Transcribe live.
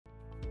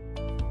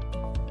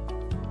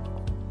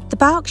The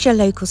Berkshire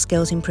Local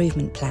Skills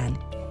Improvement Plan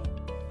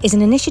is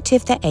an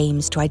initiative that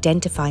aims to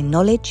identify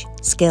knowledge,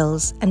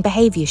 skills and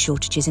behaviour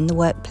shortages in the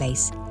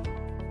workplace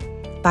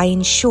by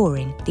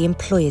ensuring the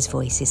employer's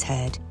voice is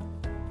heard,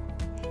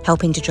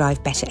 helping to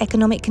drive better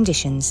economic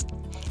conditions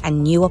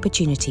and new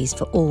opportunities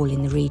for all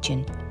in the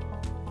region.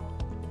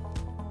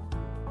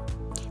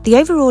 The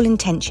overall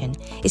intention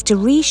is to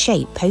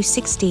reshape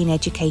post-16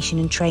 education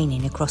and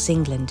training across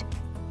England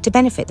to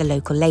benefit the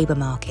local labour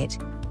market.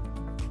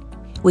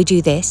 We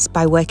do this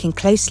by working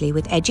closely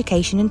with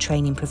education and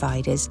training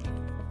providers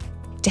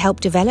to help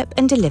develop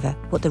and deliver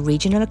what the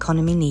regional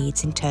economy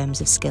needs in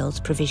terms of skills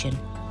provision.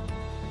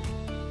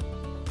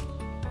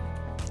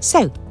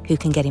 So, who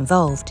can get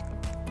involved?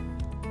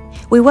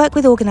 We work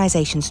with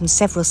organisations from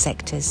several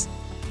sectors,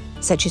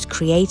 such as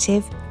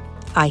creative,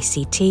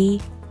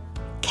 ICT,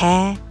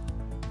 care,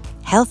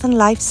 health and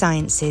life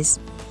sciences,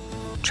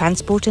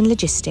 transport and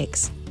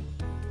logistics,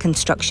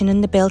 construction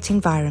and the built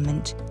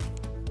environment,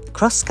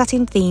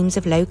 cross-cutting themes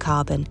of low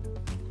carbon,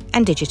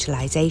 and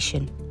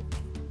digitalisation.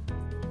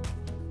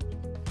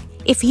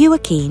 If you are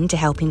keen to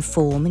help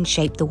inform and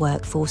shape the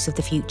workforce of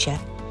the future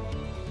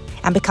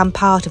and become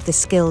part of the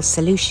skills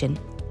solution,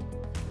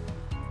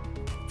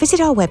 visit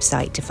our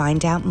website to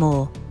find out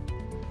more.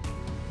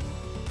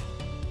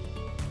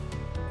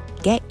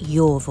 Get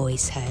your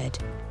voice heard.